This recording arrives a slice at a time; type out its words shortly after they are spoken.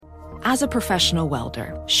As a professional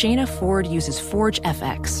welder, Shayna Ford uses Forge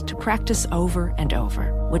FX to practice over and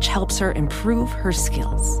over, which helps her improve her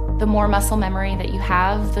skills. The more muscle memory that you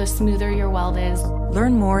have, the smoother your weld is.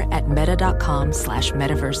 Learn more at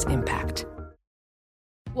meta.com/metaverseimpact.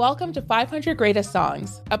 Welcome to 500 Greatest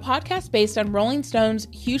Songs, a podcast based on Rolling Stone's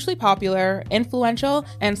hugely popular, influential,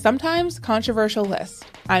 and sometimes controversial list.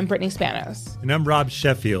 I'm Brittany Spanos. And I'm Rob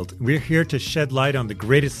Sheffield. We're here to shed light on the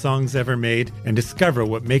greatest songs ever made and discover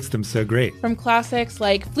what makes them so great. From classics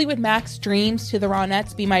like Fleetwood Mac's Dreams to the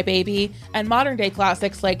Ronettes' Be My Baby, and modern-day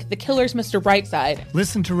classics like The Killers' Mr. Brightside.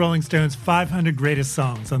 Listen to Rolling Stone's 500 Greatest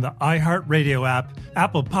Songs on the iHeartRadio app,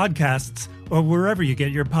 Apple Podcasts, or wherever you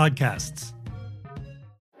get your podcasts.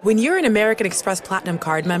 When you're an American Express Platinum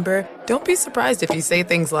card member, don't be surprised if you say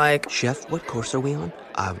things like, "Chef, what course are we on?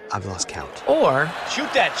 I've lost count." Or,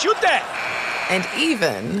 Shoot that! And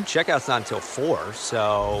even, Checkout's not until 4,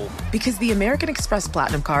 so... Because the American Express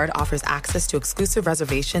Platinum Card offers access to exclusive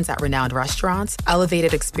reservations at renowned restaurants,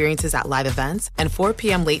 elevated experiences at live events, and 4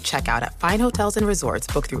 p.m. late checkout at fine hotels and resorts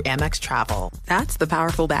booked through Amex Travel. That's the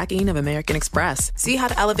powerful backing of American Express. See how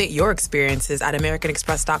to elevate your experiences at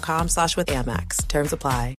americanexpress.com/withAmex. Terms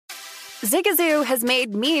apply. Zigazoo has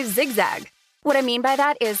made me zigzag. What I mean by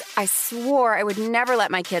that is I swore I would never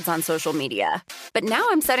let my kids on social media. But now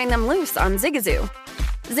I'm setting them loose on Zigazoo.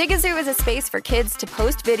 Zigazoo is a space for kids to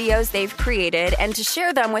post videos they've created and to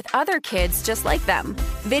share them with other kids just like them.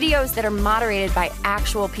 Videos that are moderated by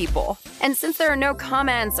actual people. And since there are no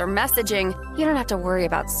comments or messaging, you don't have to worry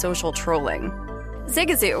about social trolling.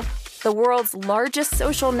 Zigazoo, the world's largest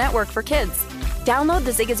social network for kids. Download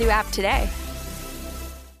the Zigazoo app today.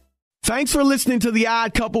 Thanks for listening to the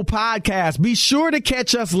Odd Couple podcast. Be sure to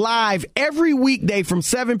catch us live every weekday from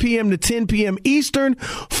 7 p.m. to 10 p.m. Eastern,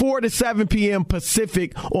 4 to 7 p.m.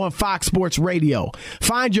 Pacific on Fox Sports Radio.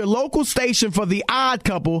 Find your local station for the Odd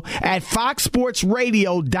Couple at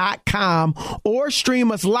foxsportsradio.com or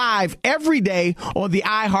stream us live every day on the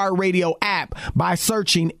iHeartRadio app by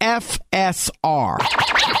searching FSR. Now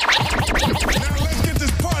let's get this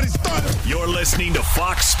party started. You're listening to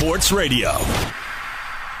Fox Sports Radio.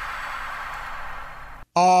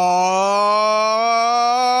 Oh,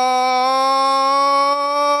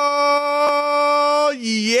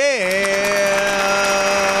 yeah.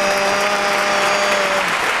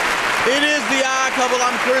 It is the Odd Couple.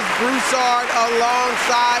 I'm Chris Broussard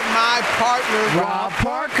alongside my partner, Rob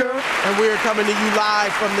Parker. And we are coming to you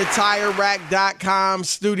live from the TireRack.com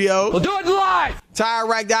studio. We'll do it live.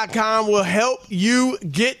 TireRack.com will help you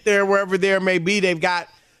get there wherever there may be. They've got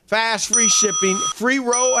fast, free shipping, free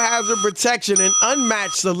road hazard protection, and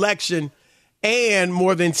unmatched selection, and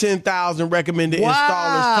more than 10,000 recommended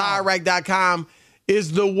installers. TireRack.com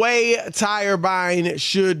is the way tire buying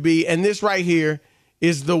should be, and this right here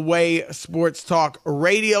is the way sports talk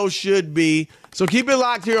radio should be. So keep it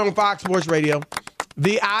locked here on Fox Sports Radio,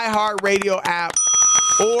 the iHeartRadio app,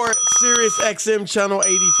 or SiriusXM Channel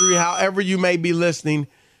 83, however you may be listening.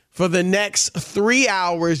 For the next 3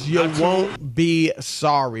 hours, you won't be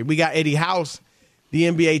sorry. We got Eddie House, the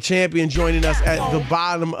NBA champion, joining us at the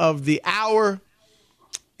bottom of the hour.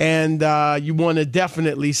 And you want to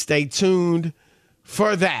definitely stay tuned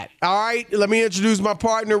for that. All right, let me introduce my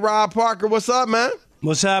partner, Rob Parker. What's up, man?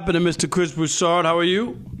 What's happening, Mr. Chris Broussard? How are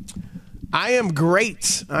you? I am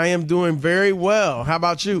great. I am doing very well. How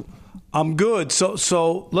about you? I'm good.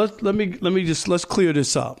 So let's clear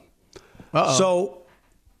this up. Uh-oh. So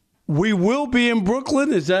we will be in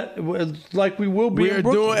Brooklyn. Is that like we will be in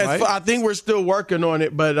Brooklyn? Right? I think we're still working on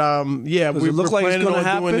it, but yeah, we're planning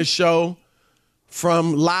on doing the show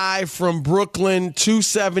live from Brooklyn,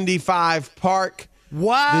 275 Park.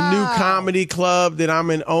 Wow. The new comedy club that I'm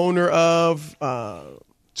an owner of,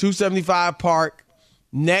 275 Park,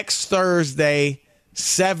 next Thursday,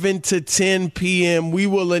 7 to 10 p.m. We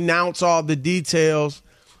will announce all the details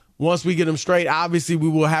once we get them straight. Obviously, we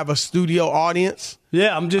will have a studio audience.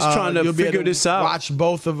 Yeah, I'm just trying to figure this out. Watch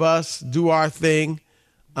both of us do our thing.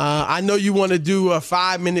 I know you want to do a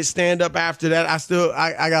 5-minute stand-up after that.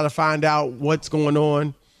 I got to find out what's going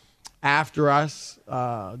on after us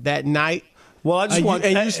that night. Well, I just want...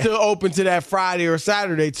 you're still open to that Friday or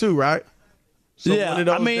Saturday too, right? So yeah,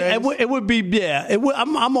 I mean, it would be, yeah.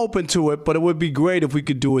 I'm open to it, but it would be great if we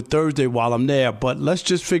could do it Thursday while I'm there. But let's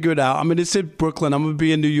just figure it out. I mean, it's in Brooklyn. I'm going to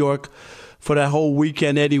be in New York for that whole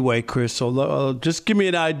weekend anyway, Chris. So just give me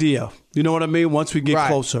an idea. You know what I mean? Once we get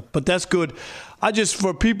closer. But that's good.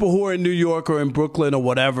 For people who are in New York or in Brooklyn or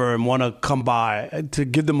whatever and want to come by, to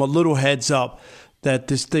give them a little heads up that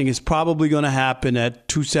this thing is probably going to happen at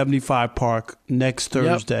 275 Park next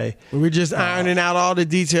Thursday. Yep. We're just ironing out all the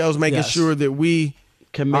details, making sure that we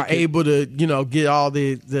are able to, get all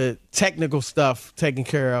the technical stuff taken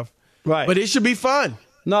care of. Right. But it should be fun.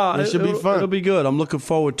 No, it should be fun. It'll be good. I'm looking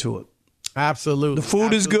forward to it. Absolutely. The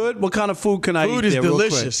food is good. What kind of food can I eat there? Food is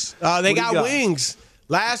delicious. They got wings.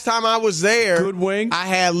 Last time I was there, good wings. I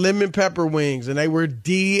had lemon pepper wings, and they were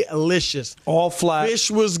delicious. All flat.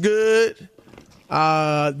 Fish was good.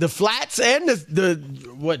 The flats and the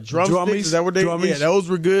drumsticks? Is that what they? Drummies. Yeah, those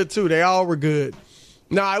were good too. They all were good.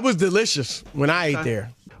 No, it was delicious when I ate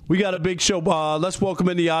there. We got a big show. Let's welcome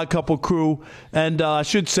in the Odd Couple crew. And I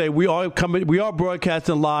should say we are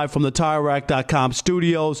broadcasting live from the TireRack.com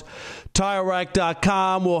studios.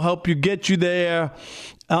 TireRack.com will help you get you there.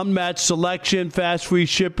 Unmatched selection, fast free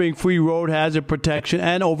shipping, free road hazard protection,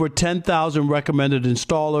 and over 10,000 recommended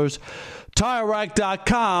installers.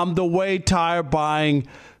 TireRack.com, the way tire buying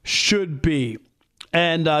should be.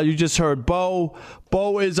 And you just heard Bo.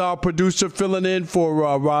 Bo is our producer filling in for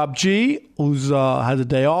Rob G, who's has a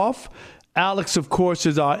day off. Alex, of course,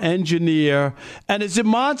 is our engineer. And is it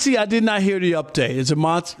Monty? I did not hear the update. Is it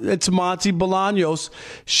Monty? It's Monty Bolaños.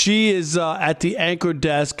 She is at the anchor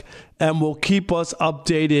desk and will keep us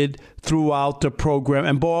updated throughout the program.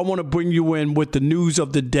 And, Bo, I want to bring you in with the news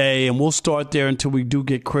of the day, and we'll start there until we do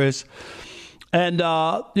get Chris. And,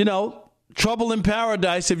 trouble in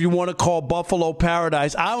paradise, if you want to call Buffalo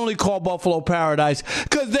paradise. I only call Buffalo paradise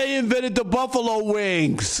because they invented the buffalo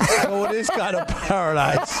wings. So it is kind of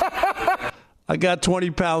paradise. I got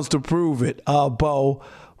 20 pounds to prove it, Bo.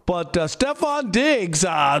 But Stephon Diggs,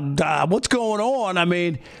 what's going on? I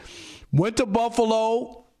mean, went to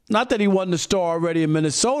Buffalo. Not that he wasn't a star already in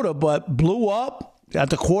Minnesota, but blew up at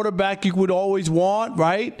the quarterback you would always want,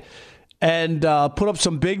 right? And put up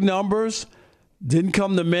some big numbers. Didn't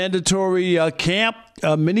come to mandatory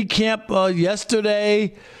mini camp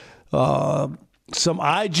yesterday. Some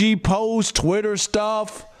IG posts, Twitter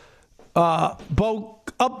stuff. Bo,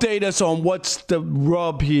 update us on what's the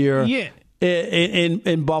rub here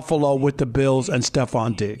in Buffalo with the Bills and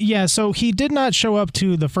Stephon Diggs. Yeah, so he did not show up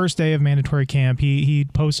to the first day of mandatory camp. He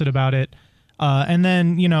posted about it. And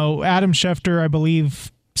then, Adam Schefter, I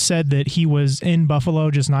believe, said that he was in Buffalo,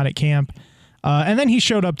 just not at camp. And then he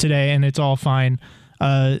showed up today, and it's all fine.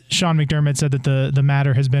 Sean McDermott said that the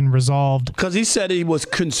matter has been resolved because he said he was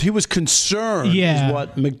concerned. Yeah. Is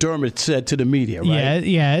what McDermott said to the media, right?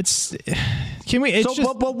 Yeah. It's can we? It's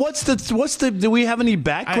but what's the? Do we have any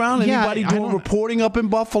background? Anybody doing reporting up in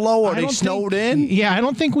Buffalo? Are they snowed in? Yeah, I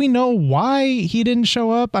don't think we know why he didn't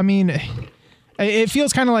show up. I mean, it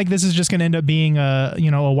feels kind of like this is just going to end up being a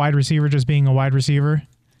wide receiver just being a wide receiver.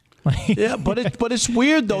 Yeah, but it's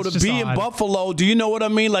weird though to be odd. In Buffalo. Do you know what I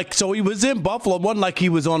mean? Like, so he was in Buffalo. It wasn't like he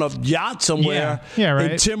was on a yacht somewhere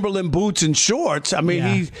right. in Timberland boots and shorts. I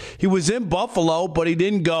mean, he was in Buffalo, but he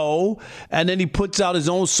didn't go. And then he puts out his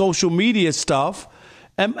own social media stuff.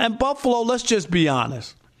 And Buffalo, let's just be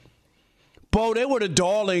honest. Bo, they were the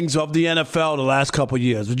darlings of the NFL the last couple of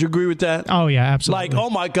years. Would you agree with that? Oh, yeah, absolutely. Like, oh,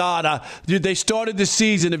 my God. They started the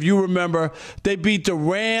season, if you remember, they beat the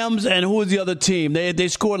Rams, and who was the other team? They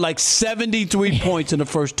scored like 73 points in the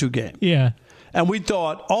first two games. Yeah. And we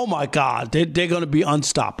thought, oh, my God, they're going to be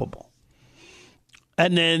unstoppable.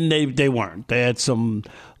 And then they weren't. They had some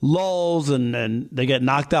lulls, and they get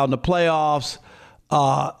knocked out in the playoffs.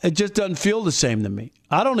 It just doesn't feel the same to me.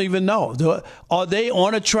 I don't even know. Are they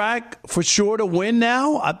on a track for sure to win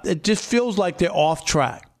now? It just feels like they're off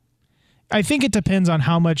track. I think it depends on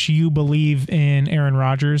how much you believe in Aaron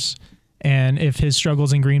Rodgers and if his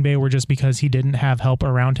struggles in Green Bay were just because he didn't have help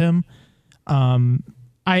around him.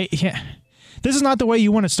 This is not the way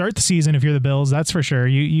you want to start the season if you're the Bills, that's for sure.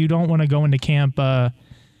 You don't want to go into camp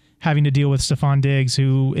having to deal with Stephon Diggs,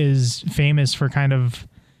 who is famous for kind of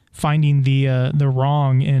finding the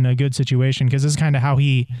wrong in a good situation, because this is kind of how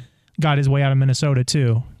he got his way out of Minnesota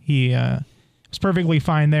too. He was perfectly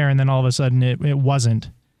fine there, and then all of a sudden it wasn't.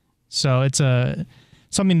 So it's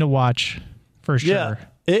something to watch for sure.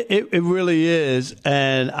 Yeah, it really is,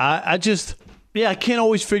 and I can't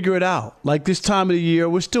always figure it out. Like this time of the year,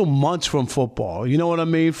 we're still months from football. You know what I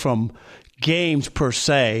mean? From games per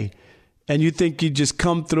se. And you think you just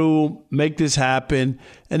come through, make this happen.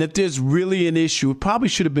 And if there's really an issue, it probably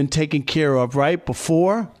should have been taken care of, right?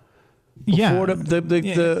 Before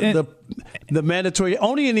the mandatory.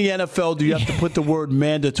 Only in the NFL do you have to put the word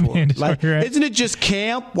mandatory. Like, right. Isn't it just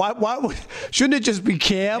camp? Why shouldn't it just be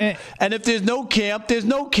camp? And if there's no camp, there's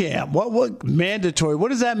no camp. What mandatory?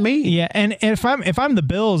 What does that mean? Yeah, and if I'm the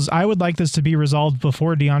Bills, I would like this to be resolved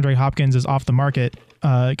before DeAndre Hopkins is off the market.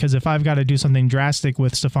 Because if I've got to do something drastic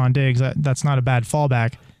with Stephon Diggs, that's not a bad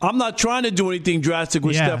fallback. I'm not trying to do anything drastic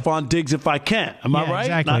with Stephon Diggs if I can. Am I right?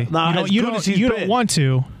 Exactly. Not you don't want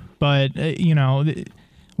to, but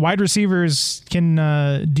wide receivers can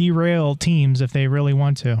derail teams if they really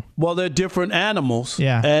want to. Well, they're different animals.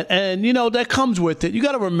 Yeah. And you know, that comes with it. You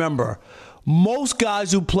got to remember, most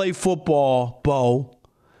guys who play football, Bo,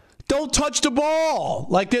 don't touch the ball.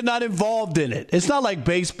 Like, they're not involved in it. It's not like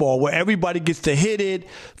baseball where everybody gets to hit it,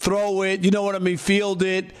 throw it, you know what I mean, field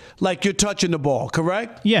it, like you're touching the ball,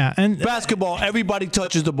 correct? Yeah. And basketball, everybody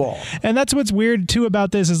touches the ball. And that's what's weird, too,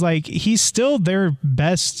 about this is, like, he's still their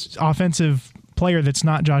best offensive player that's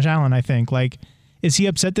not Josh Allen, I think. Like, is he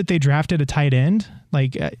upset that they drafted a tight end?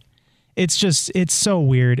 Like, it's so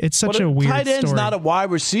weird. It's such a weird tight end's story. Not a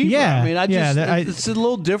wide receiver. Yeah. I mean, it's a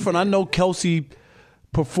little different. I know Kelsey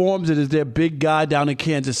performs it as their big guy down in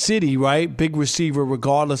Kansas City, right? Big receiver,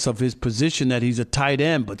 regardless of his position, that he's a tight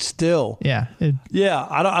end, but still. Yeah.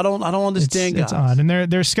 I don't understand guys. It's odd. And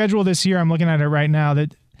their schedule this year, I'm looking at it right now,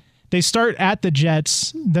 that they start at the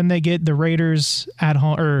Jets, then they get the Raiders at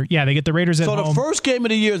home, they get the Raiders at home. So the first game of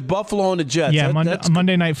the year is Buffalo and the Jets. Yeah,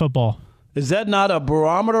 Monday Night Football. Is that not a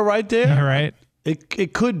barometer right there? Yeah, right.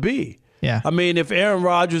 It could be. Yeah. I mean, if Aaron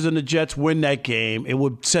Rodgers and the Jets win that game, it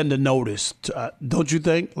would send a notice. Don't you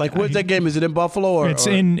think? Like, where's that game? Is it in Buffalo or it's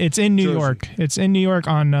in New Jersey? York. It's in New York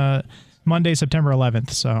on Monday, September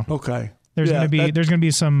 11th. So okay, there's gonna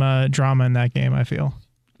be some drama in that game, I feel.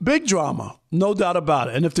 Big drama, no doubt about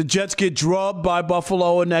it. And if the Jets get drubbed by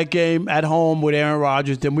Buffalo in that game at home with Aaron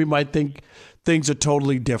Rodgers, then we might think things are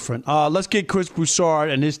totally different. Let's get Chris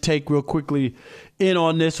Broussard and his take real quickly in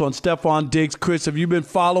on this on Stephon Diggs. Chris, have you been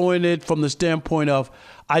following it from the standpoint of,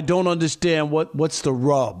 I don't understand what's the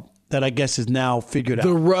rub that I guess is now figured out?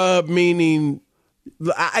 The rub meaning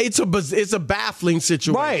it's a baffling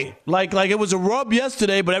situation, right? Like it was a rub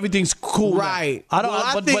yesterday, but everything's cool, right?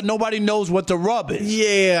 But nobody knows what the rub is.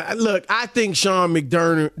 Yeah, look, I think Sean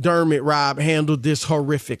McDermott, Rob, handled this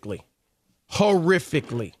horrifically.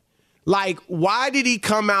 Like, why did he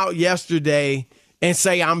come out yesterday and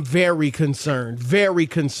say, I'm very concerned?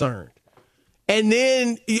 And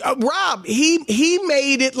then, Rob, he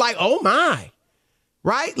made it like, oh, my.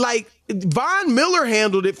 Right? Like, Von Miller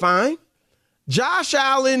handled it fine. Josh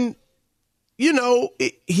Allen,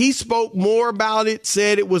 he spoke more about it,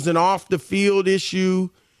 said it was an off-the-field issue.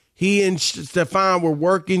 He and Stephon were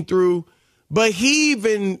working through. But he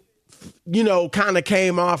even, kind of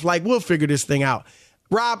came off like, we'll figure this thing out.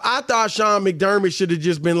 Rob, I thought Sean McDermott should have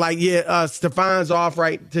just been like, Stephon's off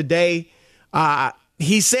right today.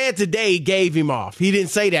 He said today he gave him off. He didn't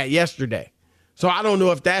say that yesterday. So I don't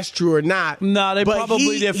know if that's true or not. No, they're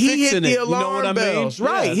fixing it. He hit the alarm bells. You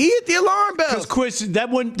know what I mean? Right. Yeah. He hit the alarm bells. Because, Chris, that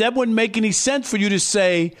wouldn't make any sense for you to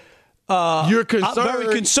say, you're concerned. I'm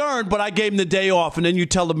very concerned, but I gave him the day off. And then you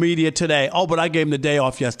tell the media today, but I gave him the day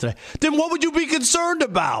off yesterday. Then what would you be concerned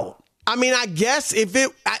about? I mean, I guess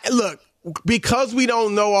look, because we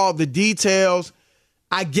don't know all the details,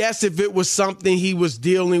 I guess if it was something he was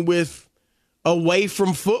dealing with away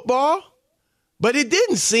from football, but it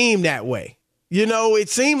didn't seem that way. It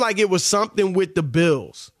seemed like it was something with the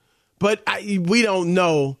Bills, but we don't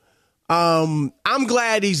know. I'm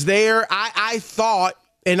glad he's there. I thought,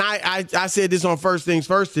 and I said this on First Things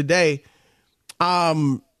First today,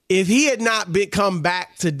 if he had not come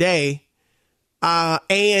back today,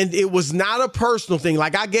 and it was not a personal thing,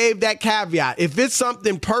 like I gave that caveat. If it's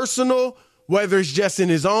something personal, whether it's just in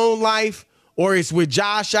his own life or it's with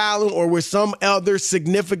Josh Allen or with some other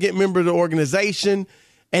significant member of the organization,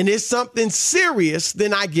 and it's something serious,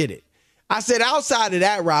 then I get it. I said outside of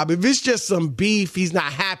that, Rob, if it's just some beef, he's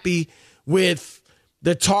not happy with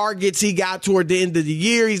the targets he got toward the end of the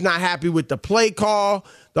year, he's not happy with the play call,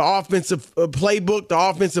 the offensive playbook, the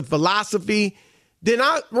offensive philosophy, then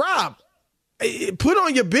Rob, put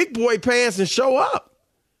on your big boy pants and show up.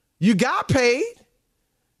 You got paid.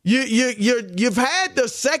 You've had the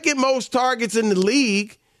second most targets in the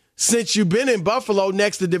league since you've been in Buffalo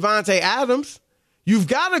next to Devontae Adams. You've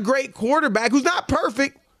got a great quarterback who's not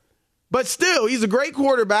perfect, but still, he's a great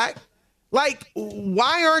quarterback. Like,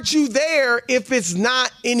 why aren't you there if it's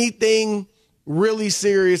not anything really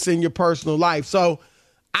serious in your personal life? So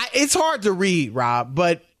it's hard to read, Rob,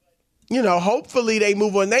 but hopefully they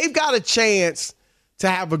move on. They've got a chance to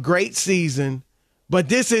have a great season, but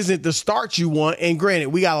this isn't the start you want. And granted,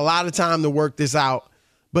 we got a lot of time to work this out,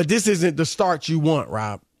 but this isn't the start you want,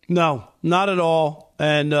 Rob. No, not at all.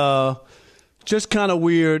 And just kind of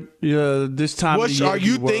weird this time of the year.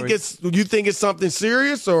 You think it's something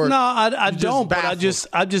serious or no? I don't. But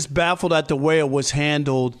I'm just baffled at the way it was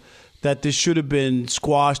handled. That this should have been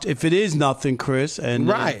squashed. If it is nothing, Chris, and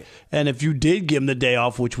if you did give him the day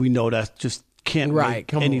off, which we know that just can't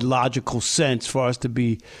make any logical sense for us to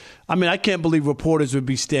be. I mean, I can't believe reporters would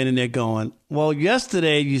be standing there going, "Well,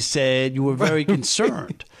 yesterday you said you were very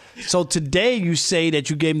concerned." So today you say that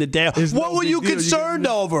you gave him the day off. What were you concerned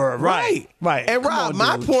over? Right. And Rob,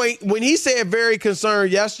 my point, when he said very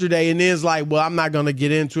concerned yesterday and is like, well, I'm not going to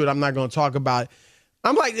get into it. I'm not going to talk about it.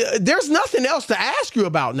 I'm like, there's nothing else to ask you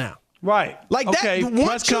about now. Right. Like okay. that,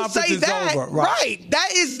 once you say that, over. Right. That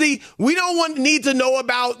is we don't need to know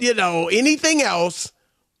about, anything else.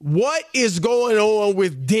 What is going on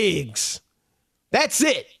with Diggs? That's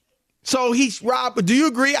it. So Rob, do you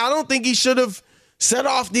agree? I don't think he should have set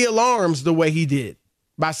off the alarms the way he did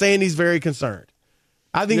by saying he's very concerned.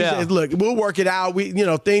 I think he said, look, we'll work it out.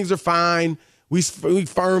 Things are fine. We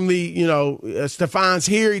firmly, Stefan's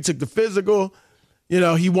here. He took the physical. He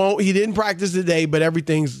didn't practice today, but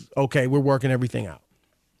everything's okay. We're working everything out.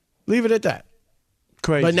 Leave it at that.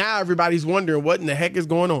 Crazy. But now everybody's wondering what in the heck is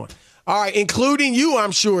going on. All right, including you,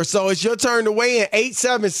 I'm sure. So it's your turn to weigh in.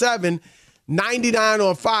 877-99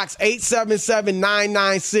 on Fox,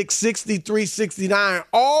 877-996-6369.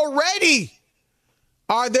 Already,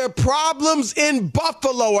 are there problems in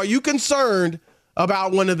Buffalo? Are you concerned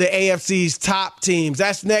about one of the AFC's top teams?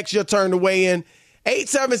 That's next. Your turn to weigh in.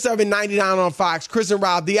 877-99 on Fox. Chris and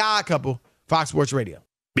Rob, The Odd Couple, Fox Sports Radio.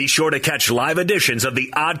 Be sure to catch live editions of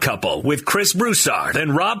The Odd Couple with Chris Broussard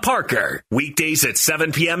and Rob Parker. Weekdays at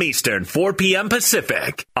 7 p.m. Eastern, 4 p.m.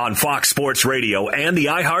 Pacific on Fox Sports Radio and the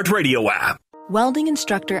iHeartRadio app. Welding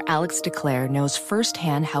instructor Alex DeClaire knows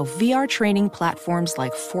firsthand how VR training platforms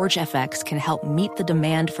like ForgeFX can help meet the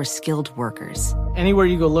demand for skilled workers. Anywhere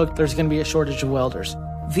you go look, there's going to be a shortage of welders.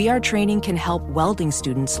 VR training can help welding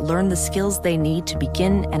students learn the skills they need to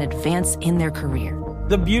begin and advance in their career.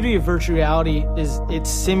 The beauty of virtual reality is it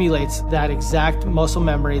simulates that exact muscle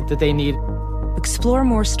memory that they need. Explore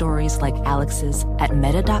more stories like Alex's at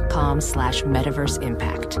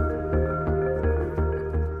meta.com/metaverseimpact.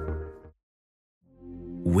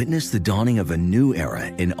 Witness the dawning of a new era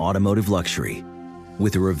in automotive luxury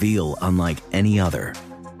with a reveal unlike any other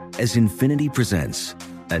as Infiniti presents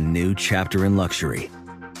a new chapter in luxury,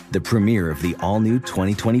 the premiere of the all-new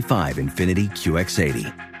 2025 Infiniti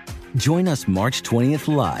QX80. Join us March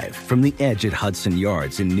 20th live from the Edge at Hudson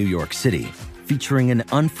Yards in New York City, featuring an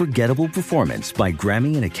unforgettable performance by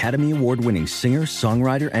Grammy and Academy Award-winning singer,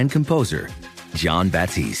 songwriter, and composer, Jon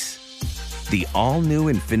Batiste. The all-new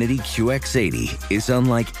Infiniti QX80 is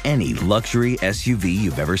unlike any luxury SUV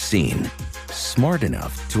you've ever seen. Smart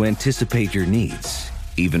enough to anticipate your needs,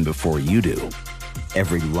 even before you do.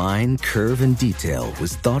 Every line, curve, and detail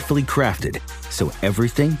was thoughtfully crafted, so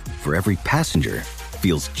everything for every passenger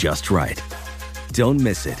feels just right. Don't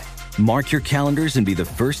miss it. Mark your calendars and be the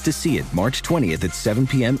first to see it March 20th at 7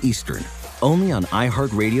 p.m. Eastern, only on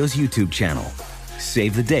iHeartRadio's YouTube channel.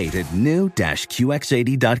 Save the date at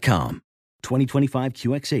new-QX80.com. 2025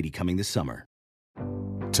 QX80 coming this summer.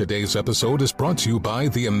 Today's episode is brought to you by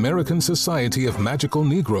the American Society of Magical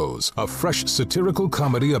Negroes, a fresh satirical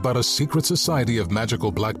comedy about a secret society of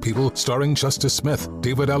magical black people starring Justice Smith,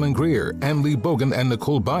 David Alan Grier, Ann Lee Bogan, and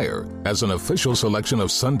Nicole Byer. As an official selection of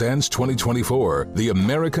Sundance 2024, the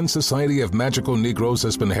American Society of Magical Negroes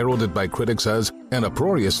has been heralded by critics as an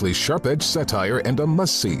uproariously sharp-edged satire and a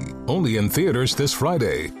must-see. Only in theaters this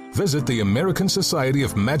Friday. Visit the American Society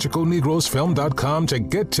of Magical Negroes Film.com to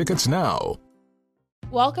get tickets now.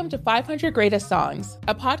 Welcome to 500 Greatest Songs,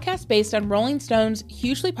 a podcast based on Rolling Stone's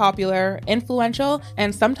hugely popular, influential,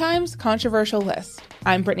 and sometimes controversial list.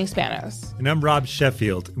 I'm Brittany Spanos. And I'm Rob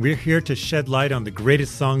Sheffield. We're here to shed light on the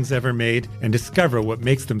greatest songs ever made and discover what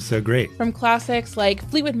makes them so great. From classics like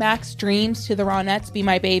Fleetwood Mac's Dreams to the Ronettes' Be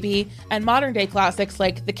My Baby, and modern-day classics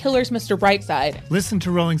like The Killers' Mr. Brightside. Listen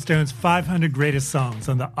to Rolling Stone's 500 Greatest Songs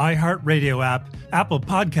on the iHeartRadio app, Apple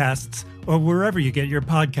Podcasts, or wherever you get your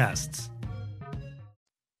podcasts.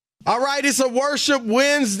 All right, it's a Worship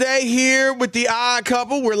Wednesday here with The Odd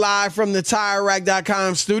Couple. We're live from the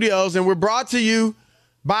TireRack.com studios, and we're brought to you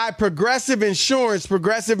by Progressive Insurance.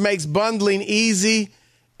 Progressive makes bundling easy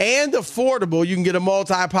and affordable. You can get a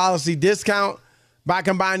multi-policy discount by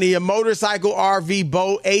combining your motorcycle, RV,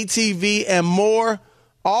 boat, ATV, and more.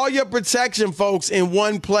 All your protection, folks, in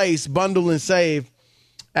one place. Bundle and save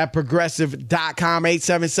at Progressive.com.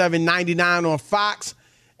 877-99 on Fox.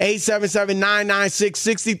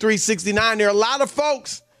 877-996-6369. There are a lot of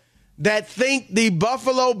folks that think the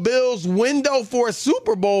Buffalo Bills window for a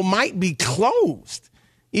Super Bowl might be closed,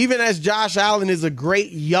 even as Josh Allen is a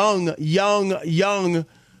great young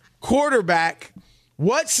quarterback.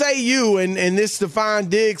 What say you in this Stephon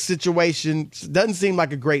Diggs situation? Doesn't seem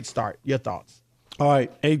like a great start. Your thoughts? All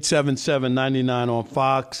right, 877-99 on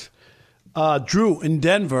Fox. Drew in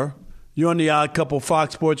Denver. You're on the Odd Couple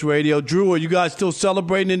Fox Sports Radio. Drew, are you guys still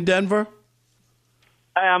celebrating in Denver?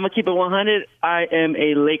 I'm gonna keep it 100. I am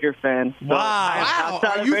a Laker fan. So Wow.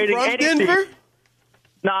 Are you from Denver?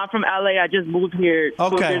 No, I'm from LA. I just moved here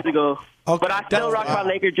 2 years ago. Okay. But I still rock my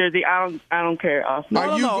Laker jersey. I don't care.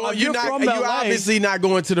 You're obviously not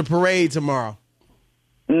going to the parade tomorrow.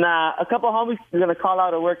 Nah, a couple homies are gonna call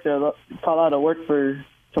out of work for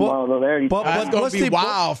tomorrow. Though, That's gonna be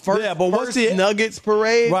wild. What's the Nuggets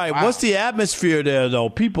parade? Right. Wow. What's the atmosphere there, though?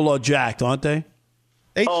 People are jacked, aren't they?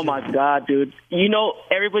 Oh my God, dude! You know,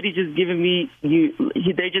 everybody just giving me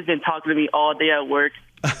they just been talking to me all day at work.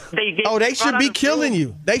 They should be killing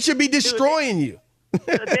you. They should be destroying you.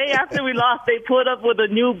 The day after we lost, they put up with a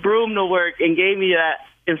new broom to work and gave me that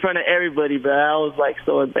in front of everybody. But I was like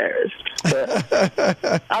so embarrassed.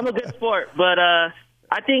 But I'm a good sport, but I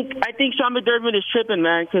think Sean McDermott is tripping,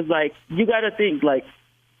 man. Because like you got to think like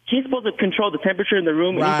he's supposed to control the temperature in the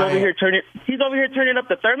room, and he's over here turning up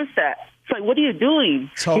the thermostat. It's like, what are you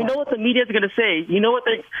doing? You know what the media is going to say.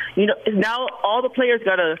 Now all the players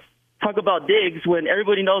got to talk about Diggs when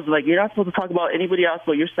everybody knows like you're not supposed to talk about anybody else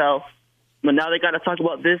but yourself. But now they got to talk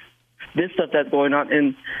about this stuff that's going on.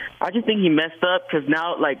 And I just think he messed up because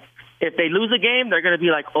now, like, if they lose a game, they're going to be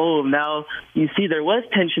like, oh, now you see there was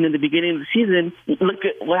tension in the beginning of the season. Look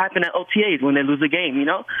at what happened at OTAs when they lose a game, you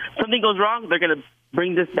know? Something goes wrong, they're going to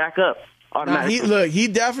bring this back up automatically. He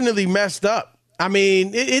definitely messed up. I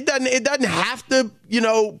mean, it doesn't have to,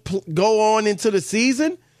 go on into the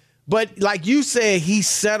season. But like you said, he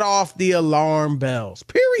set off the alarm bells,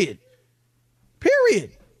 period.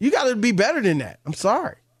 You got to be better than that. I'm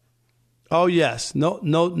sorry. Oh yes,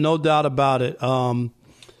 no doubt about it.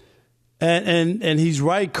 And he's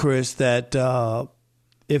right, Chris, that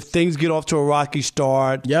if things get off to a rocky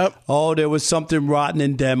start, oh, there was something rotten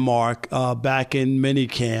in Denmark back in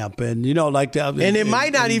minicamp, and like that. And it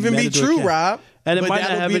might not even be true, camp. Rob. And it might not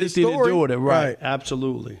have anything to do with it, right?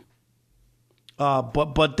 Absolutely.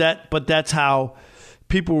 But that's how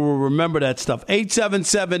people will remember that stuff.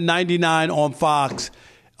 877-99 on Fox.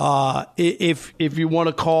 If you want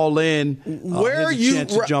to call in, where are you?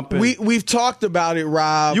 To jump in. We've talked about it,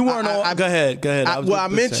 Rob. You weren't on. Go ahead. I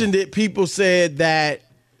mentioned it. People said that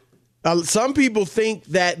some people think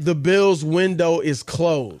that the Bills' window is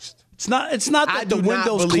closed. It's not that the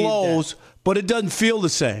window's closed, but it doesn't feel the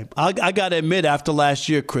same. I got to admit, after last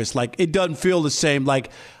year, Chris, like it doesn't feel the same. Like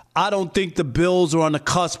I don't think the Bills are on the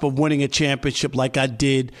cusp of winning a championship like I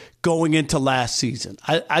did going into last season.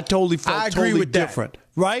 I totally felt totally different.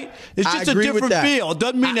 Right? It's just a different feel. It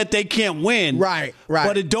doesn't mean that they can't win. Right.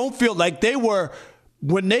 But it don't feel like they were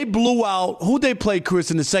when they blew out who they played,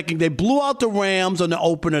 Chris, in the second. They blew out the Rams on the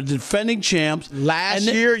opener, the defending champs. Last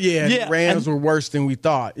year, the Rams were worse than we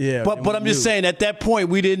thought. Yeah. But I'm just saying at that point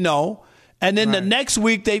we didn't know. And then the next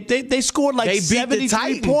week they scored like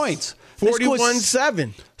 73 points.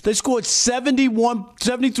 41-7. They scored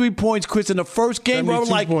 73 points, Chris, in the first game.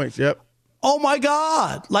 72 points, yep. Oh, my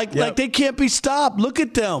God. Like they can't be stopped. Look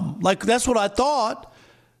at them. Like, that's what I thought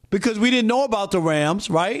because we didn't know about the Rams,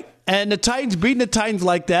 right? And the Titans, beating the Titans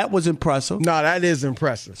like that was impressive. No, that is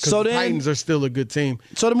impressive because the Titans are still a good team.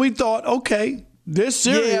 So then we thought, okay, they're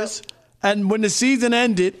serious. Yeah. And when the season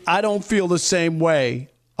ended, I don't feel the same way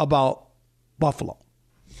about Buffalo.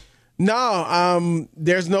 No,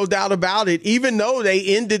 there's no doubt about it. Even though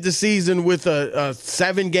they ended the season with a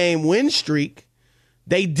 7-game win streak,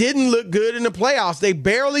 they didn't look good in the playoffs. They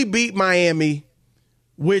barely beat Miami,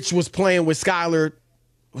 which was playing with Skyler.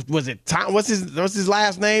 Was it Tom? What's his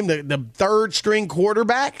last name? The third string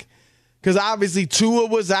quarterback? Because obviously Tua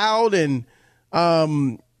was out, and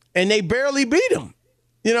they barely beat him.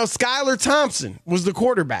 Skylar Thompson was the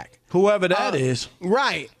quarterback. Whoever that is,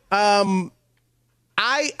 right?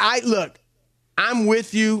 I look. I'm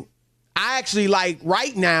with you. I actually like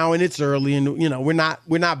right now, and it's early, and we're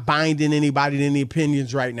not binding anybody to any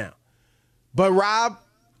opinions right now. But Rob,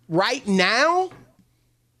 right now,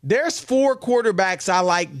 there's 4 quarterbacks I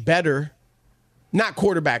like better. Not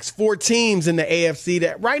quarterbacks, 4 teams in the AFC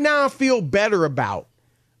that right now I feel better about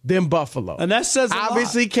than Buffalo. And that says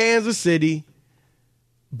obviously Kansas City,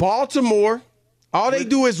 Baltimore. All they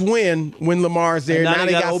do is win when Lamar's there. Now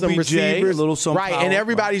they got some receivers, right? And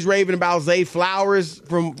everybody's raving about Zay Flowers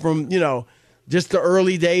from just the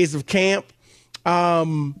early days of camp.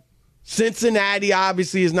 Cincinnati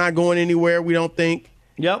obviously is not going anywhere. We don't think.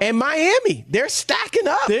 Yep. And Miami, they're stacking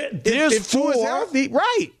up. There's if 4 is healthy,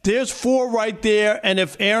 right? There's 4 right there, and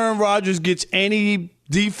if Aaron Rodgers gets any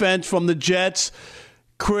defense from the Jets,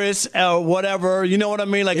 Chris, or whatever, you know what I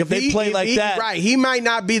mean? Like if they play like that. Right. He might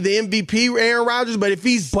not be the MVP, Aaron Rodgers, but if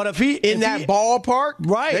he's in that ballpark,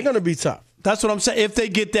 right, they're going to be tough. That's what I'm saying. If they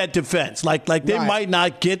get that defense, like they might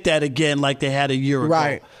not get that again like they had a year ago.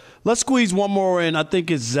 Right. Let's squeeze one more in. I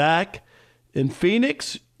think it's Zach in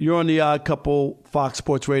Phoenix. You're on the Odd Couple Fox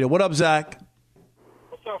Sports Radio. What up, Zach?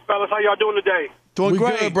 What's up, fellas? How y'all doing today? Doing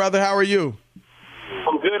great, good, brother. How are you?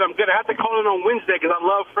 I'm good. I have to call in on Wednesday because I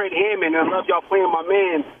love Fred Hammond and I love y'all playing my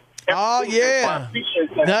man. Oh, yeah.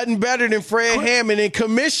 Nothing better than Fred Hammond and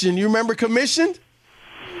Commission. You remember Commissioned?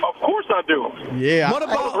 Of course I do. Yeah.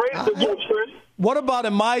 What about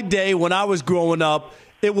in my day when I was growing up,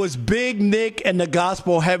 it was Big Nick and the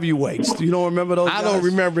Gospel Heavyweights. You don't remember those guys? I don't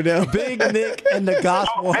remember them. Big Nick and the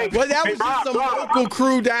Gospel Heavyweights. Well, that was just some local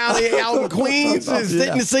crew down here out in Queens sitting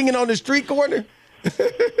and singing on the street corner.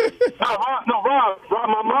 No, Rob,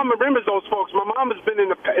 my mom remembers those folks. My mom has been in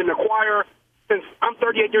the choir since I'm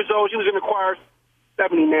 38 years old. She was in the choir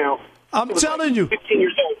 70 now. I'm telling you. 15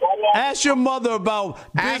 years old. Ask your mother about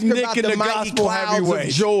Big Nick and the Gospel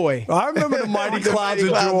Heavyweights. Joy. I remember the Mighty Clouds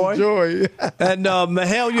of Joy. And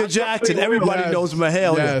Mahalia Jackson. Everybody knows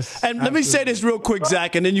Mahalia. Yes, and let me say this real quick,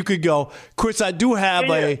 Zach, and then you could go. Chris, I do have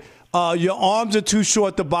Your Arms Are Too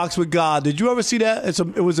Short to Box with God. Did you ever see that?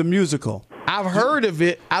 It was a musical. I've heard of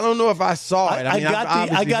it. I don't know if I saw it. I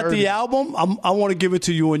got the album. I want to give it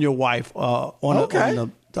to you and your wife. I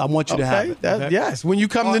want you to have it. Yes, when you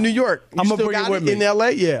come to New York. I'm going to bring it with me. In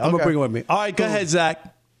L.A., yeah. I'm going to bring it with me. All right, go ahead,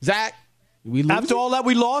 Zach. Zach, after all that,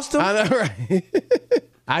 we lost him? I know, right?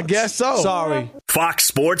 I guess so. Sorry. Fox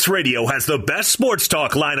Sports Radio has the best sports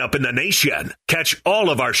talk lineup in the nation. Catch all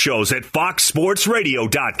of our shows at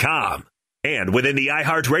foxsportsradio.com. And within the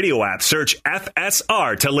iHeartRadio app, search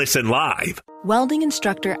FSR to listen live. Welding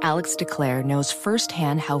instructor Alex DeClaire knows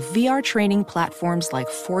firsthand how VR training platforms like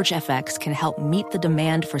ForgeFX can help meet the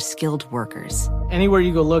demand for skilled workers. Anywhere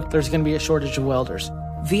you go look, there's going to be a shortage of welders.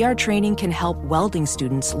 VR training can help welding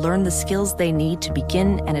students learn the skills they need to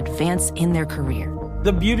begin and advance in their career.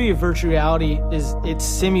 The beauty of virtual reality is it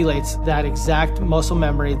simulates that exact muscle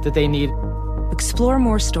memory that they need. Explore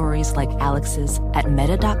more stories like Alex's at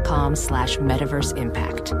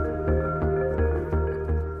meta.com/metaverseimpact.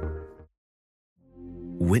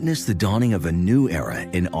 Witness the dawning of a new era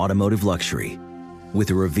in automotive luxury with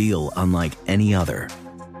a reveal unlike any other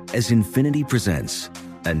as Infiniti presents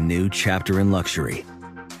a new chapter in luxury,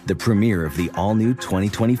 the premiere of the all-new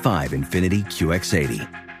 2025 Infiniti QX80.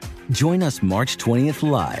 Join us March 20th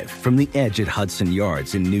live from the Edge at Hudson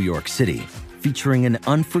Yards in New York City, featuring an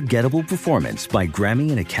unforgettable performance by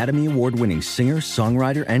Grammy and Academy Award-winning singer,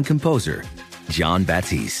 songwriter, and composer, Jon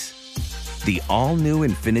Batiste. The all-new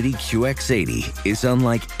Infiniti QX80 is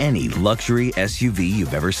unlike any luxury SUV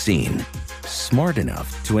you've ever seen. Smart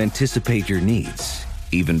enough to anticipate your needs,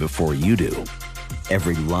 even before you do.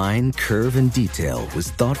 Every line, curve, and detail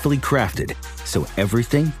was thoughtfully crafted, so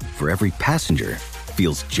everything for every passenger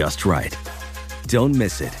feels just right. Don't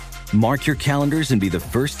miss it. Mark your calendars and be the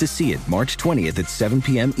first to see it March 20th at 7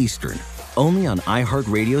 p.m. Eastern, only on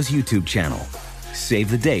iHeartRadio's YouTube channel. Save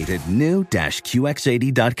the date at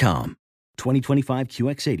new-QX80.com. 2025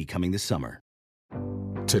 QX80 coming this summer.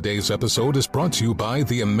 Today's episode is brought to you by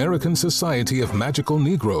the American Society of Magical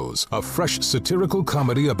Negroes, a fresh satirical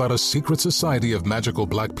comedy about a secret society of magical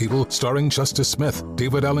black people starring Justice Smith,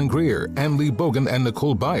 David Allen Greer, Ann Lee Bogan, and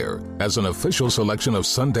Nicole Byer. As an official selection of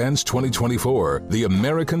Sundance 2024, the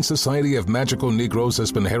American Society of Magical Negroes has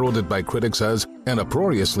been heralded by critics as an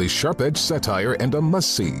uproariously sharp-edged satire and a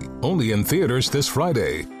must-see. Only in theaters this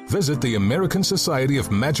Friday. Visit the American Society of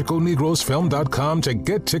Magical Negroes Film.com to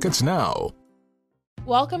get tickets now.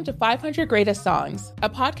 Welcome to 500 Greatest Songs, a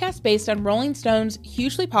podcast based on Rolling Stone's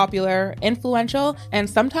hugely popular, influential, and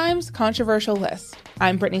sometimes controversial list.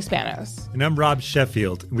 I'm Brittany Spanos. And I'm Rob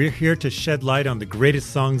Sheffield. We're here to shed light on the greatest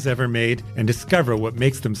songs ever made and discover what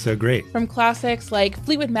makes them so great. From classics like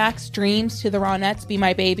Fleetwood Mac's Dreams to the Ronettes' Be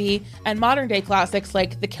My Baby, and modern-day classics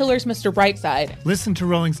like The Killers' Mr. Brightside. Listen to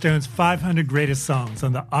Rolling Stone's 500 Greatest Songs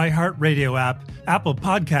on the iHeartRadio app, Apple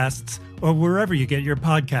Podcasts, or wherever you get your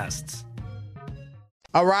podcasts.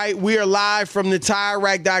 All right, we are live from the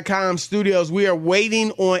TireRack.com studios. We are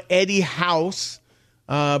waiting on Eddie House,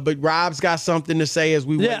 but Rob's got something to say as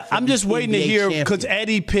we wait. Yeah, I'm just waiting to hear because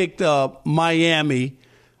Eddie picked Miami.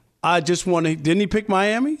 I just want to. Didn't he pick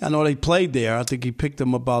Miami? I know they played there. I think he picked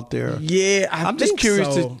them about there. Yeah, I'm just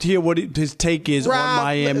curious to hear what his take is on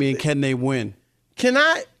Miami and can they win? Can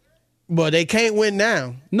I? Well, they can't win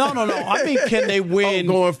now. No. I mean, can they win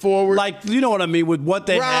going forward? Like, you know what I mean, with what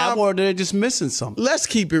they have, or they're just missing something? Let's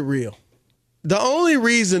keep it real. The only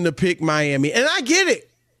reason to pick Miami, and I get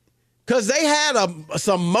it, because they had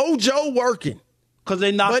some mojo working. Because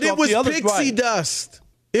they knocked off the others. But it was pixie dust.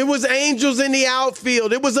 It was angels in the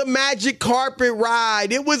outfield. It was a magic carpet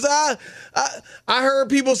ride. It was I heard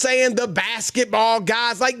people saying the basketball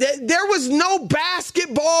guys. Like there was no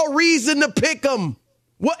basketball reason to pick them.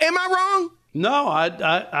 What, am I wrong? No,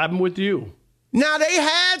 I'm with you. Now, they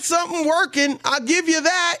had something working. I'll give you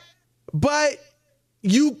that. But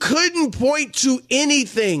you couldn't point to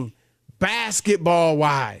anything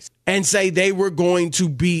basketball-wise and say they were going to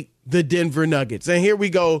beat the Denver Nuggets. And here we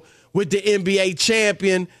go with the NBA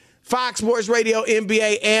champion, Fox Sports Radio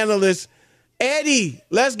NBA analyst, Eddie.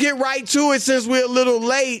 Let's get right to it since we're a little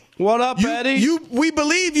late. What up, Eddie? We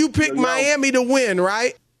believe you picked Miami to win,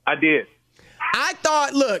 right? I did. I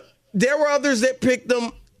thought, look, there were others that picked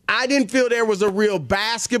them. I didn't feel there was a real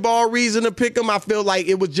basketball reason to pick them. I feel like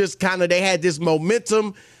it was just kind of they had this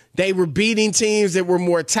momentum. They were beating teams that were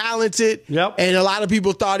more talented. Yep. And a lot of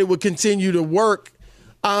people thought it would continue to work.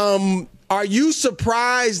 Are you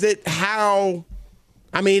surprised at how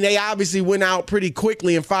 – I mean, they obviously went out pretty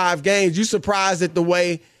quickly in 5 games. You surprised at the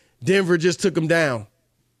way Denver just took them down?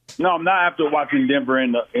 No, I'm not after watching Denver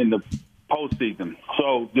in the postseason.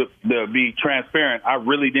 So to be transparent, I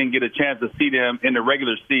really didn't get a chance to see them in the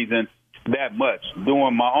regular season that much,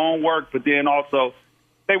 doing my own work, but then also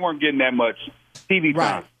they weren't getting that much TV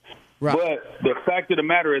time. Right. But the fact of the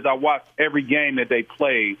matter is I watched every game that they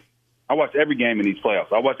played. I watched every game in these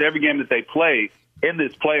playoffs. I watched every game that they played in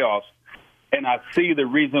this playoffs, and I see the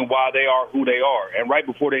reason why they are who they are. And right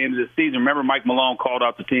before the end of the season, remember Mike Malone called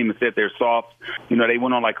out the team and said they're soft. You know, they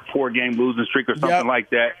went on like a 4-game losing streak or something like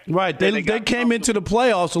that. Right. They came into the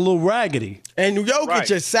playoffs a little raggedy. And Jokic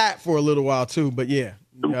just sat for a little while too, but yeah.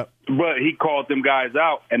 Yep. But he called them guys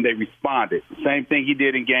out, and they responded. Same thing he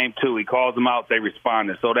did in Game 2. He calls them out, they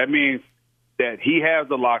responded. So that means that he has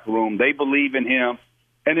the locker room. They believe in him.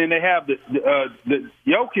 And then they have the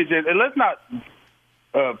Jokic. And let's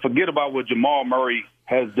not forget about what Jamal Murray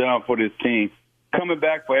has done for this team. Coming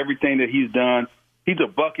back for everything that he's done. He's a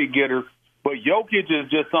bucket getter. But Jokic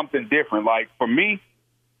is just something different. Like, for me,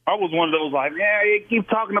 I was one of those like, yeah, you keep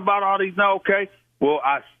talking about all these. No, okay. Well,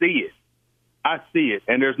 I see it.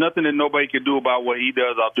 And there's nothing that nobody can do about what he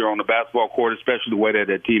does out there on the basketball court, especially the way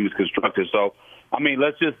that team is constructed. So, I mean,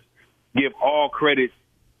 let's just give all credit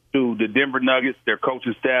to the Denver Nuggets, their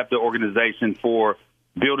coaching staff, the organization for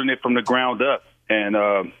building it from the ground up. And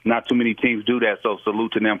not too many teams do that, so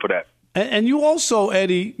salute to them for that. And you also,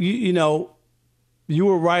 Eddie, you know, you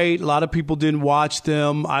were right. A lot of people didn't watch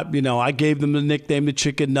them. I gave them the nickname the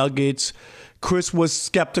Chicken Nuggets. Chris was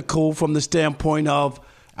skeptical from the standpoint of,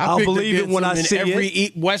 I'll believe it when I see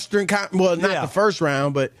it. Western, not the first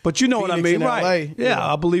round, but you know what I mean, right? LA. Yeah,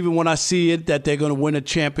 I'll believe it when I see it that they're going to win a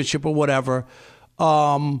championship or whatever.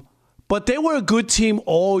 But they were a good team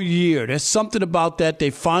all year. There's something about that. They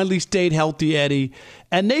finally stayed healthy, Eddie,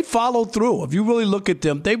 and they followed through. If you really look at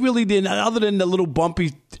them, they really didn't, other than the little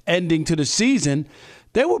bumpy ending to the season,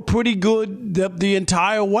 they were pretty good the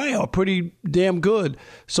entire way, or pretty damn good.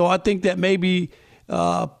 So I think that maybe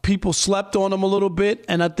people slept on them a little bit.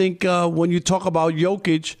 And I think when you talk about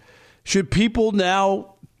Jokic, should people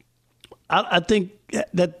now, I think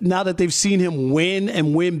that now that they've seen him win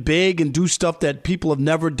and win big and do stuff that people have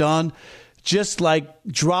never done, just like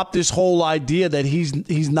drop this whole idea that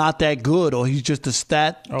he's not that good or he's just a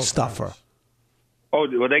stat stuffer. Oh,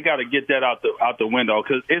 well, they got to get that out the window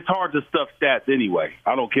because it's hard to stuff stats anyway.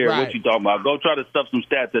 I don't care what you're talking about. Go try to stuff some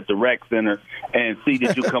stats at the rec center and see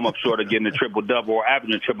that you come up short of getting a triple-double or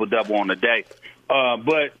averaging a triple-double on the day.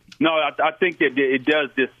 But, no, I think that it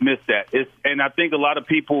does dismiss that. And I think a lot of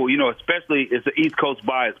people, you know, especially it's an East Coast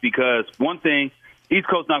bias because one thing, East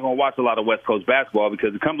Coast not going to watch a lot of West Coast basketball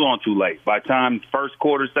because it comes on too late. By the time first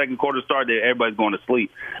quarter, second quarter started, everybody's going to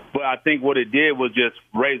sleep. But I think what it did was just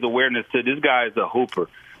raise awareness to this guy is a hooper.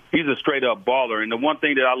 He's a straight-up baller. And the one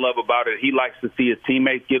thing that I love about it, he likes to see his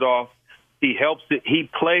teammates get off. He helps it. He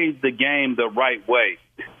plays the game the right way.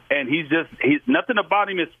 And he's nothing about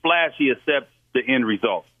him is flashy except the end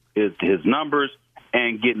result, is his numbers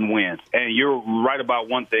and getting wins. And you're right about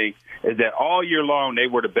one thing, is that all year long they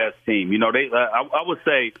were the best team. You know, I would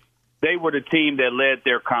say they were the team that led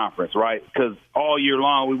their conference, right? Because all year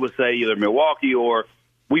long we would say either Milwaukee or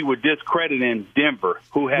we were discrediting Denver,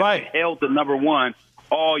 who had held the number one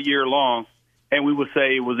all year long, and we would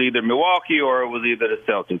say it was either Milwaukee or it was either the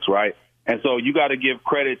Celtics, right? And so you got to give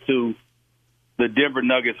credit to the Denver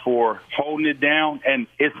Nuggets for holding it down, and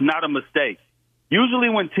it's not a mistake. Usually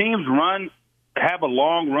when teams have a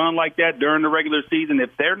long run like that during the regular season, if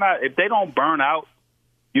they don't burn out,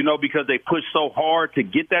 you know, because they push so hard to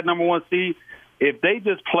get that number one seed, if they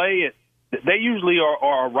just play it, they usually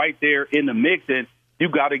are right there in the mix, and you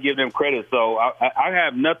got to give them credit. So I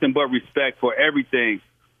have nothing but respect for everything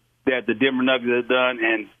that the Denver Nuggets have done.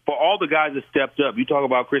 And for all the guys that stepped up, you talk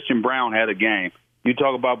about Christian Brown had a game. You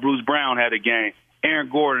talk about Bruce Brown had a game. Aaron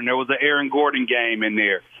Gordon, there was an Aaron Gordon game in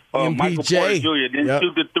there. Michael Porter Jr. didn't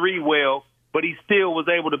shoot the three well, but he still was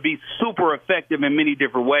able to be super effective in many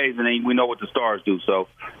different ways, and we know what the Stars do. So,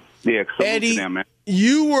 yeah, Eddie, to them, man.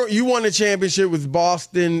 You won a championship with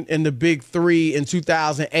Boston in the Big Three in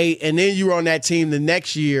 2008, and then you were on that team the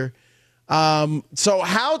next year. So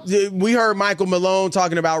we heard Michael Malone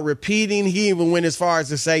talking about repeating. He even went as far as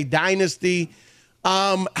to say dynasty.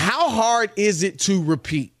 How hard is it to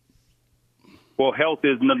repeat? Well, health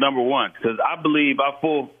is the number one, because I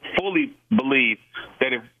fully believe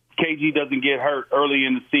that if KG doesn't get hurt early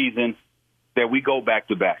in the season, that we go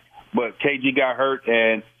back-to-back. But KG got hurt,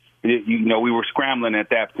 and, we were scrambling at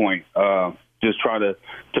that point, just trying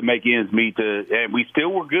to make ends meet. And we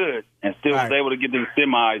still were good and still was able to get to the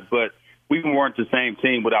semis, but we weren't the same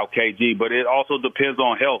team without KG. But it also depends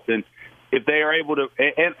on health. And if they are able to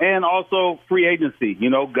 – and also free agency,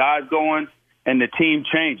 guys going – and the team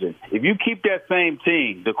changing. If you keep that same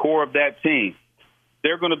team, the core of that team,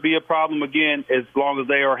 they're going to be a problem again as long as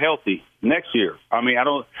they are healthy next year. I mean,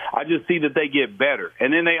 I just see that they get better.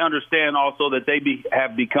 And then they understand also that they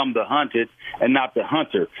have become the hunted and not the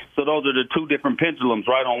hunter. So those are the two different pendulums,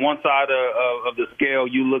 right? On one side of the scale,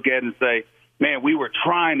 you look at it and say, man, we were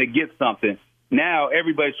trying to get something. Now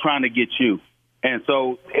everybody's trying to get you. And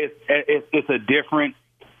so it's a different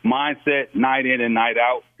mindset night in and night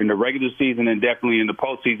out in the regular season and definitely in the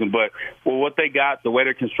postseason. But what they got, the way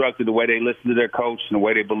they're constructed, the way they listen to their coach, and the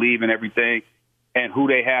way they believe in everything, and who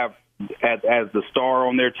they have as the star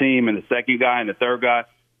on their team and the second guy and the third guy,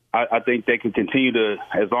 I think they can continue to,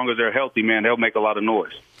 as long as they're healthy, man, they'll make a lot of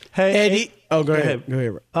noise. Hey, Eddie. Oh, go ahead.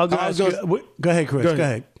 Go ahead, Chris. Go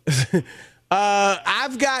ahead.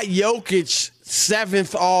 I've got Jokic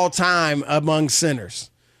 7th all-time among centers,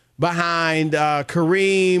 behind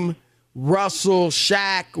Kareem, Russell,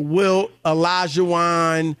 Shaq, Wilt,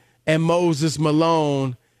 Olajuwon, and Moses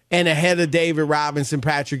Malone, and ahead of David Robinson,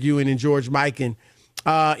 Patrick Ewing, and George Mikan.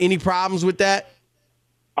 Any problems with that?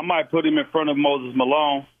 I might put him in front of Moses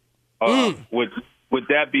Malone. With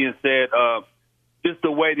that being said, just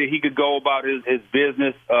the way that he could go about his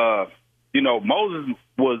business, Moses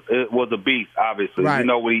was a beast, obviously. Right.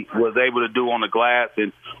 What he was able to do on the glass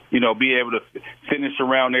and, be able to finish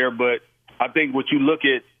around there. But I think what you look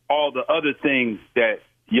at all the other things that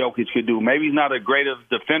Jokic could do, maybe he's not a great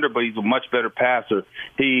defender, but he's a much better passer.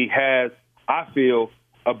 He has, I feel,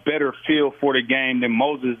 a better feel for the game than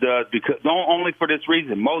Moses does, because only for this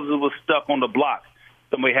reason. Moses was stuck on the block.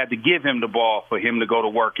 Somebody had to give him the ball for him to go to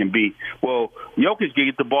work and be. Well, Jokic can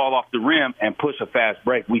get the ball off the rim and push a fast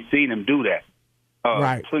break. We've seen him do that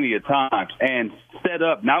plenty of times and set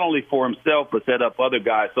up not only for himself but set up other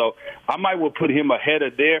guys. So I might well put him ahead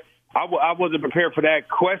of there. I wasn't prepared for that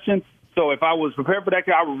question. So if I was prepared for that,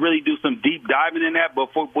 I would really do some deep diving in that.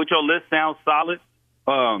 But what your list sounds solid.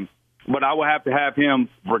 But I would have to have him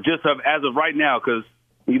for just as of right now, because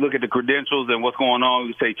you look at the credentials and what's going on.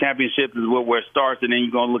 You say championship is where it starts, and then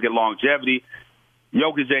you're going to look at longevity.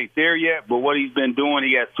 Jokic ain't there yet, but what he's been doing,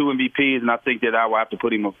 he has 2 MVPs, and I think that I will have to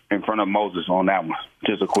put him in front of Moses on that one.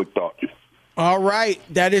 Just a quick thought. All right.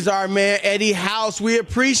 That is our man, Eddie House. We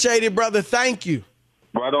appreciate it, brother. Thank you.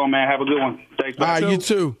 Right on, man. Have a good one. Thanks, man. All right, you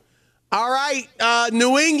too. All right.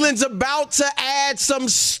 New England's about to add some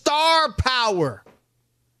star power.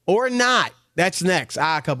 Or not. That's next.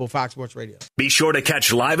 Odd Couple, Fox Sports Radio. Be sure to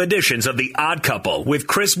catch live editions of The Odd Couple with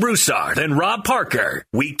Chris Broussard and Rob Parker.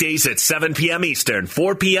 Weekdays at 7 p.m. Eastern,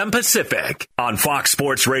 4 p.m. Pacific on Fox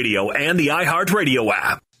Sports Radio and the iHeartRadio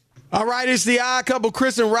app. All right, it's The Odd Couple,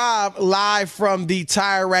 Chris and Rob, live from the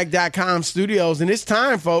TireRack.com studios. And it's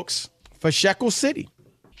time, folks, for Shekel City.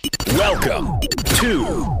 Welcome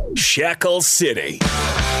to Shekel City,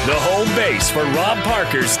 the home base for Rob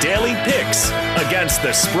Parker's daily picks against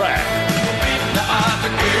the spread.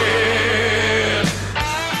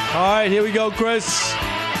 All right, here we go, Chris.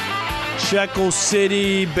 Shekel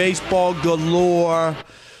City, baseball galore.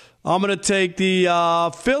 I'm going to take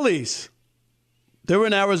the Phillies. They're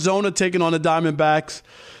in Arizona taking on the Diamondbacks.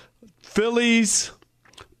 Phillies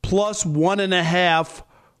plus 1.5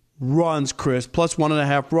 runs, Chris. Plus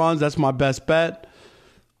 1.5 runs. That's my best bet.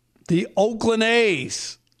 The Oakland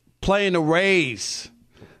A's playing the Rays.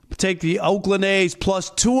 Take the Oakland A's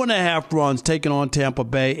plus 2.5 runs taking on Tampa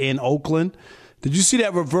Bay in Oakland. Did you see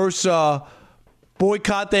that reverse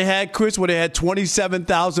boycott they had, Chris, where they had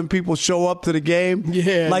 27,000 people show up to the game?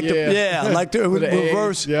 Yeah, like the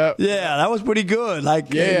reverse. Yep. Yeah, that was pretty good.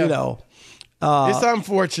 It's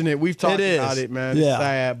unfortunate. We've talked about it, man. Yeah. It's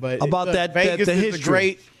sad, but about Vegas the is history. a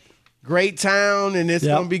great great town, and it's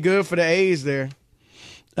going to be good for the A's there.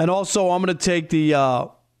 And also, I'm going to take the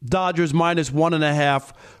Dodgers minus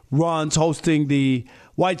 1.5 runs hosting the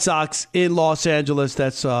White Sox in Los Angeles.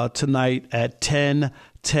 That's tonight at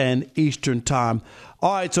 10:10 Eastern time.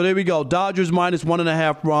 All right, so there we go. Dodgers minus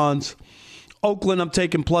 1.5 runs. Oakland, I'm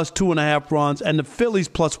taking plus 2.5 runs, and the Phillies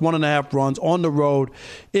plus 1.5 runs on the road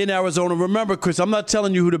in Arizona. Remember, Chris, I'm not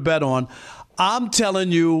telling you who to bet on. I'm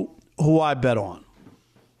telling you who I bet on.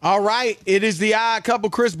 All right, it is the Odd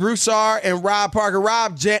Couple, Chris Broussard and Rob Parker.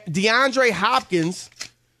 Rob, DeAndre Hopkins,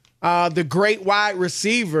 the great wide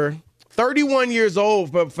receiver, 31 years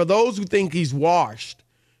old, but for those who think he's washed,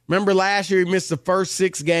 remember last year he missed the first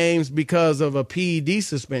 6 games because of a PED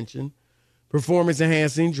suspension.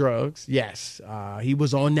 Performance-enhancing drugs. Yes, he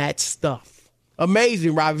was on that stuff.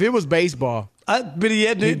 Amazing, Rob. If it was baseball, but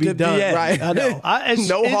he'd be done, right? I know.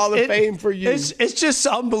 No Hall of Fame for you. It's just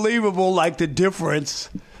unbelievable, like the difference.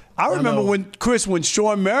 I remember when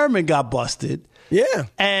Sean Merriman got busted. Yeah.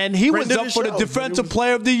 And he was up for the Defensive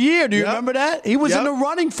Player of the Year. Do you remember that? He was in the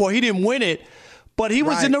running for it. He didn't win it, but he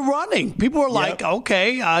was in the running. People were like,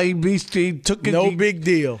 okay, he took it. No big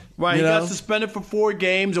deal. Right. He got suspended for 4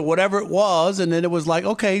 games or whatever it was, and then it was like,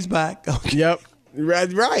 okay, he's back. Yep.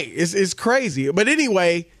 Right. It's crazy. But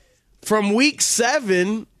anyway, from week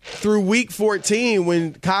 7 through week 14,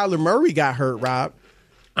 when Kyler Murray got hurt, Rob,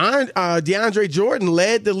 DeAndre Jordan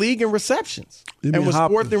led the league in receptions and was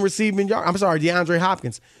 4th in receiving yards. I'm sorry, DeAndre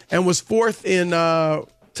Hopkins, and was 4th in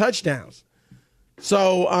touchdowns.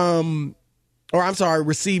 So,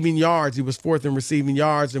 receiving yards. He was 4th in receiving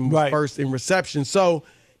yards and was 1st in reception. So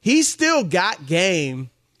he still got game.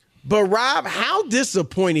 But, Rob, how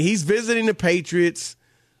disappointing. He's visiting the Patriots.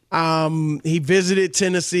 He visited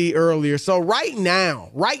Tennessee earlier. So right now,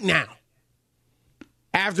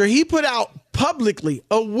 after he put out publicly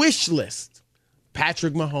a wish list,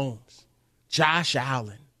 Patrick Mahomes, Josh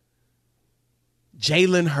Allen,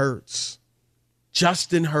 Jalen Hurts,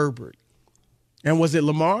 Justin Herbert, and was it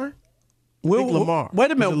Lamar? Lamar.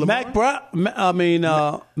 Wait a minute,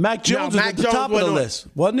 Mac Jones was at the top of the list,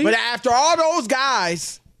 wasn't he? But after all those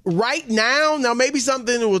guys, right now maybe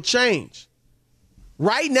something will change.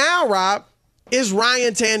 Right now, Rob, is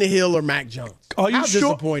Ryan Tannehill or Mac Jones?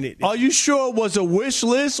 Disappointed? Are you sure it was a wish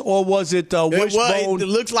list or was it wishbone? It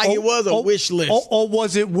looks like it was a wish list. Or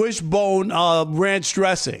was it wishbone ranch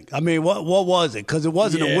dressing? I mean, what was it? Because it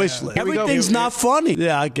wasn't a wish list. Everything's not funny.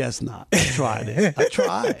 Yeah, I guess not. I tried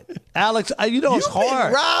it. Alex, it's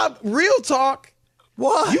hard. Rob, real talk.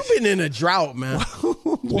 What? You've been in a drought, man.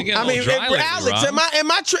 Alex, am I?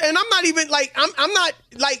 And I'm not even like I'm not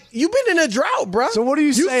like you've been in a drought, bro. So what are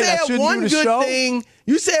you saying? You said one good thing.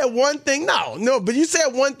 You said one thing. No, but you said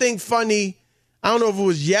one thing funny. I don't know if it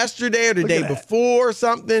was yesterday or the day before or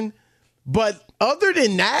something. But other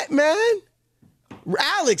than that, man,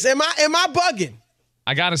 Alex, am I bugging?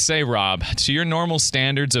 I gotta say, Rob, to your normal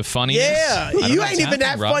standards of funniness, you ain't even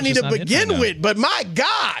that funny to begin with. But my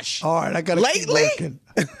gosh, all right, I gotta lately. Keep working.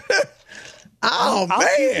 Oh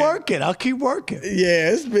man, I'll keep working.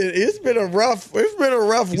 Yeah, it's been a rough week.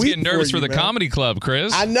 He's getting nervous for the comedy club,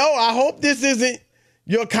 Chris. I know. I hope this isn't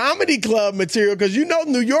your comedy club material because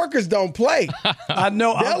New Yorkers don't play. I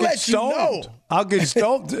know. They'll let stoned. You know. I'll get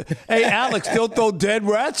stoned. Hey, Alex, they'll throw dead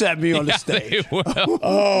rats at me on the stage.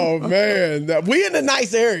 Oh man, we in a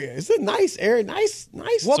nice area. It's a nice area. Nice.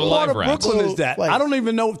 What part of Brooklyn is that? I don't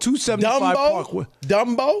even know. 275 Park.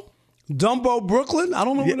 Dumbo, Brooklyn? I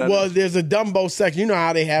don't know what that is. Well, there's a Dumbo section. You know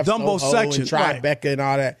how they have Dumbo Soho section, and Tribeca and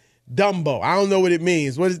all that. Dumbo. I don't know what it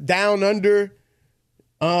means. What is down under?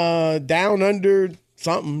 Down under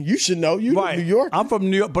something. You should know. You're from New York. I'm from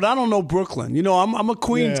New York, but I don't know Brooklyn. I'm a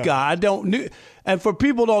Queens guy. I don't. And for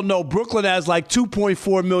people who don't know, Brooklyn has like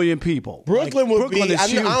 2.4 million people. Brooklyn be. I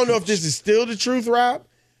don't know if this is still the truth, Rob,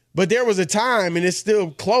 but there was a time, and it's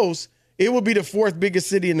still close. It would be the 4th biggest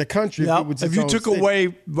city in the country if you took away,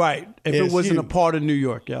 if it wasn't a part of New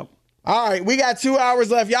York. Yep. All right, we got 2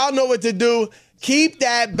 hours left. Y'all know what to do. Keep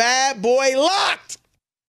that bad boy locked.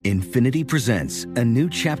 Infiniti presents a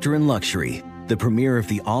new chapter in luxury, the premiere of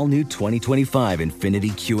the all-new 2025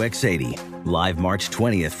 Infiniti QX80, live March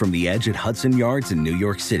 20th from the Edge at Hudson Yards in New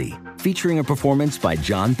York City, featuring a performance by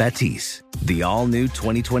John Batiste. The all-new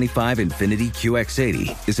 2025 Infiniti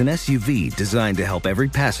QX80 is an SUV designed to help every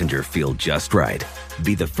passenger feel just right.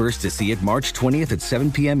 Be the first to see it March 20th at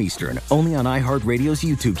 7 p.m. Eastern, only on iHeartRadio's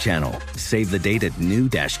YouTube channel. Save the date at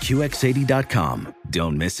new-QX80.com.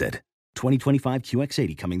 Don't miss it. 2025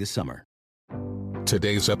 QX80 coming this summer.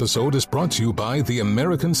 Today's episode is brought to you by the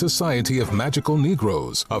American Society of Magical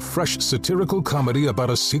Negroes, a fresh satirical comedy about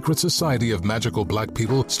a secret society of magical black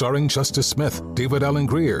people starring Justice Smith, David Allen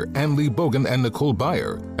Greer, Ann Lee Bogan, and Nicole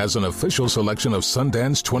Byer. As an official selection of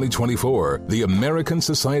Sundance 2024, the American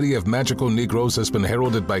Society of Magical Negroes has been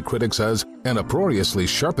heralded by critics as an uproariously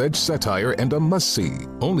sharp-edged satire and a must-see.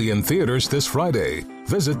 Only in theaters this Friday.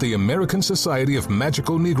 Visit the American Society of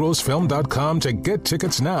Magical Negroes Film.com to get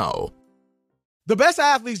tickets now. The best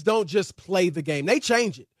athletes don't just play the game, they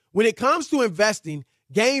change it. When it comes to investing,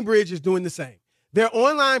 GameBridge is doing the same. Their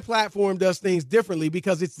online platform does things differently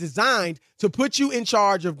because it's designed to put you in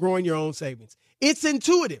charge of growing your own savings. It's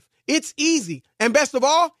intuitive, it's easy, and best of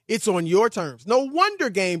all, it's on your terms. No wonder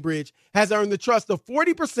GameBridge has earned the trust of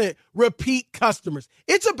 40% repeat customers.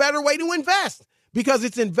 It's a better way to invest because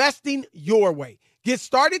it's investing your way. Get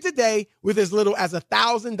started today with as little as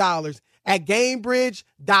 $1,000 at GameBridge.io.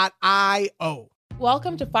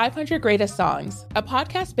 Welcome to 500 Greatest Songs, a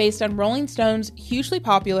podcast based on Rolling Stone's hugely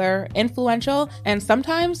popular, influential, and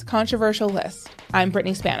sometimes controversial list. I'm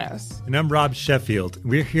Brittany Spanos. And I'm Rob Sheffield.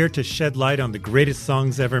 We're here to shed light on the greatest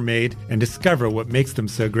songs ever made and discover what makes them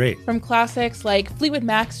so great. From classics like Fleetwood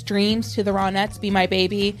Mac's Dreams to the Ronettes' Be My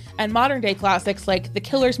Baby, and modern-day classics like The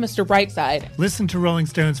Killer's Mr. Brightside. Listen to Rolling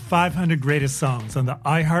Stone's 500 Greatest Songs on the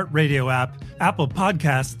iHeartRadio app, Apple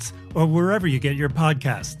Podcasts, or wherever you get your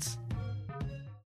podcasts.